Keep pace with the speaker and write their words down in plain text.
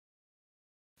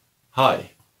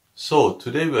Hi, so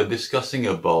today we are discussing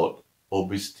about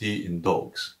obesity in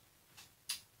dogs.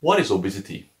 What is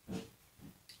obesity?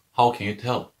 How can you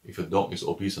tell if your dog is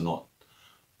obese or not?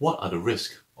 What are the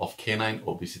risks of canine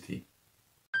obesity?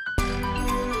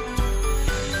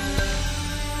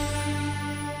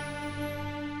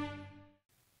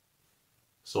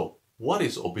 So, what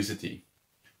is obesity?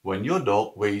 When your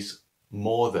dog weighs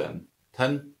more than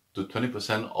 10 to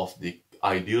 20% of the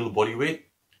ideal body weight,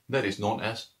 that is known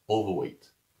as overweight.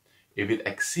 If it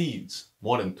exceeds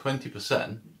more than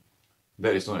 20%,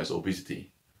 that is known as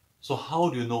obesity. So how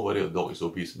do you know whether your dog is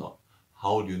obese or not?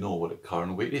 How do you know what the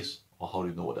current weight is? Or how do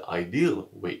you know what the ideal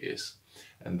weight is?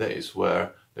 And that is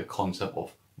where the concept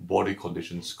of body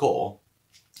condition score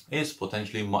is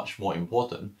potentially much more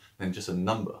important than just a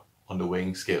number on the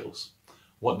weighing scales.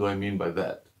 What do I mean by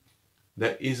that?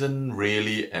 There isn't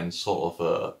really an sort of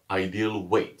a ideal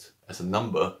weight as a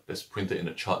number that's printed in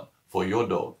a chart for your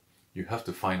dog. You have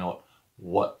to find out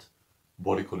what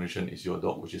body condition is your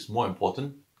dog, which is more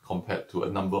important compared to a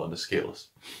number on the scales.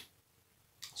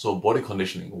 So body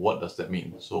conditioning, what does that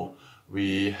mean? So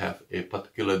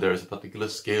there is a particular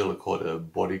scale called a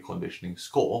body conditioning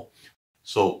score.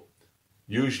 So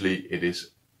usually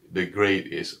the grade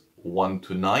is 1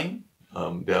 to 9.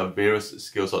 There are various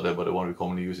scales out there, but the one we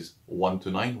commonly use is 1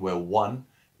 to 9, where 1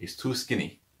 is too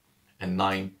skinny and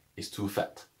 9 is too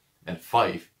fat and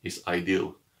 5 is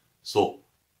ideal. So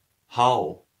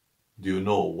how do you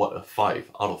know what a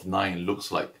 5 out of 9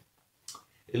 looks like?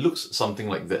 It looks something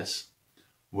like this.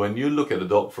 When you look at the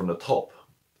dog from the top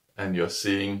and you're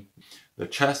seeing the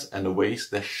chest and the waist,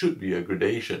 there should be a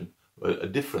gradation, a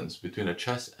difference between the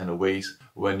chest and the waist.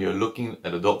 When you're looking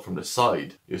at the dog from the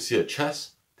side, you see a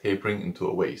chest tapering into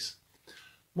a waist.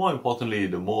 More importantly,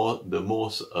 the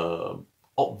most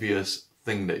obvious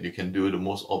thing that you can do, the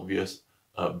most obvious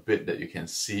bit that you can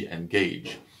see and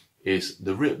gauge is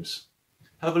the ribs.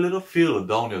 Have a little feel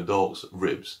down your dog's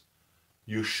ribs.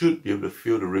 You should be able to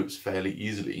feel the ribs fairly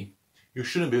easily. You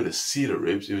shouldn't be able to see the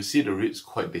ribs. If you see the ribs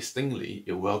quite distinctly,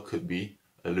 it well could be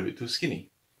a little bit too skinny.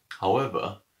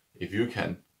 However, if you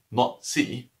can not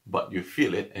see, but you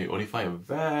feel it, and you only find a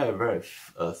very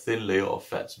thin layer of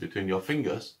fats between your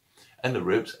fingers and the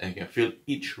ribs, and you can feel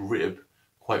each rib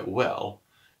quite well,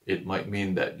 it might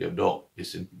mean that your dog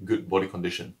is in good body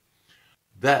condition.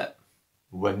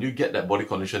 When you get that body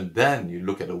condition, then you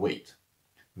look at the weight.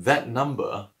 That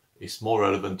number is more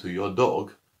relevant to your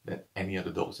dog than any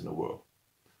other dogs in the world.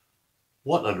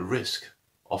 What are the risks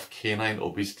of canine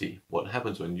obesity? What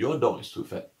happens when your dog is too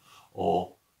fat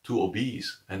or too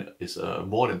obese and is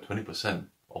more than 20%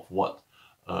 of what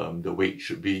the weight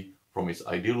should be from its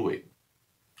ideal weight?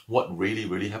 What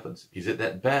really happens? Is it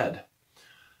that bad?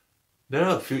 There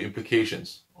are a few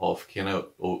implications of canine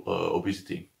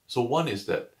obesity. So one is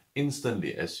that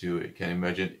instantly, as you can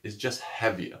imagine, it's just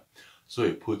heavier. So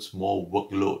it puts more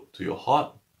workload to your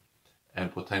heart and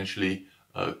potentially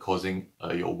causing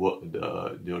your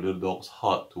little dog's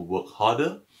heart to work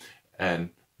harder and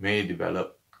may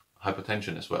develop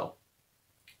hypertension as well.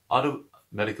 Other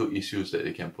medical issues that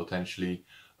they can potentially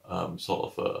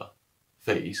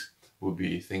face would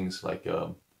be things like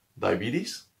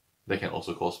diabetes. That can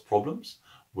also cause problems,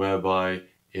 whereby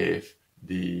if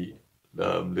the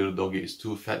little doggy is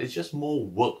too fat, it's just more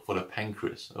work for the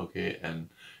pancreas, okay, and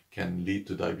can lead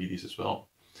to diabetes as well.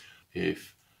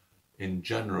 If in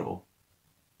general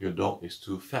your dog is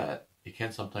too fat, it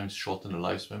can sometimes shorten the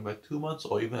lifespan by 2 months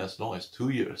or even as long as 2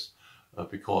 years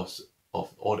because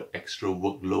of all the extra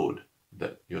workload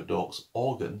that your dog's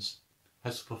organs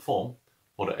has to perform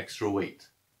for the extra weight.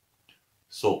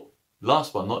 So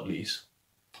last but not least,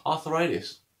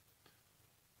 arthritis.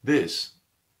 This,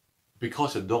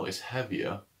 because your dog is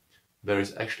heavier, there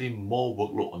is actually more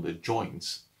workload on the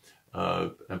joints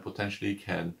and potentially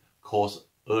can cause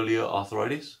earlier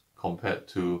arthritis compared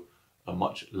to a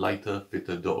much lighter,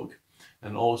 fitter dog.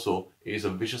 And also, it is a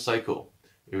vicious cycle.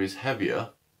 If it's heavier,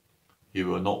 he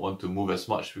will not want to move as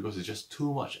much because it's just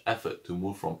too much effort to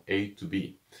move from A to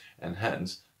B. And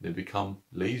hence, they become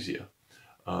lazier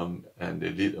and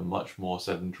they lead a much more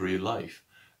sedentary life.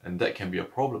 And that can be a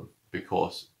problem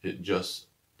because it just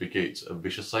begets a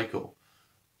vicious cycle.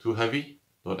 Too heavy,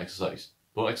 don't exercise.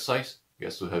 Don't exercise,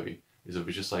 gets too heavy. It's a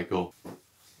vicious cycle.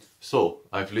 So,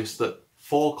 I've listed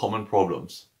 4 common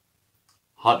problems: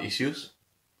 heart issues,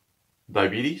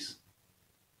 diabetes,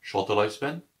 shorter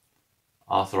lifespan,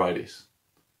 arthritis.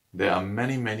 There are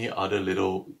many other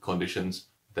little conditions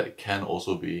that can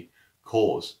also be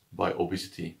caused by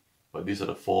obesity, but these are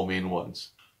the 4 main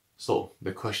ones. So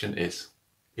the question is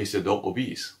your dog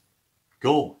obese?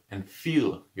 Go and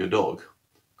feel your dog.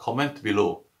 Comment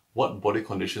below what body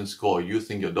condition score you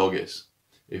think your dog is.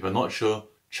 If you're not sure,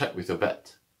 check with your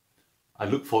vet. I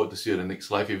look forward to see you at the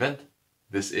next live event.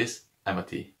 This is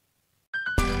Amity.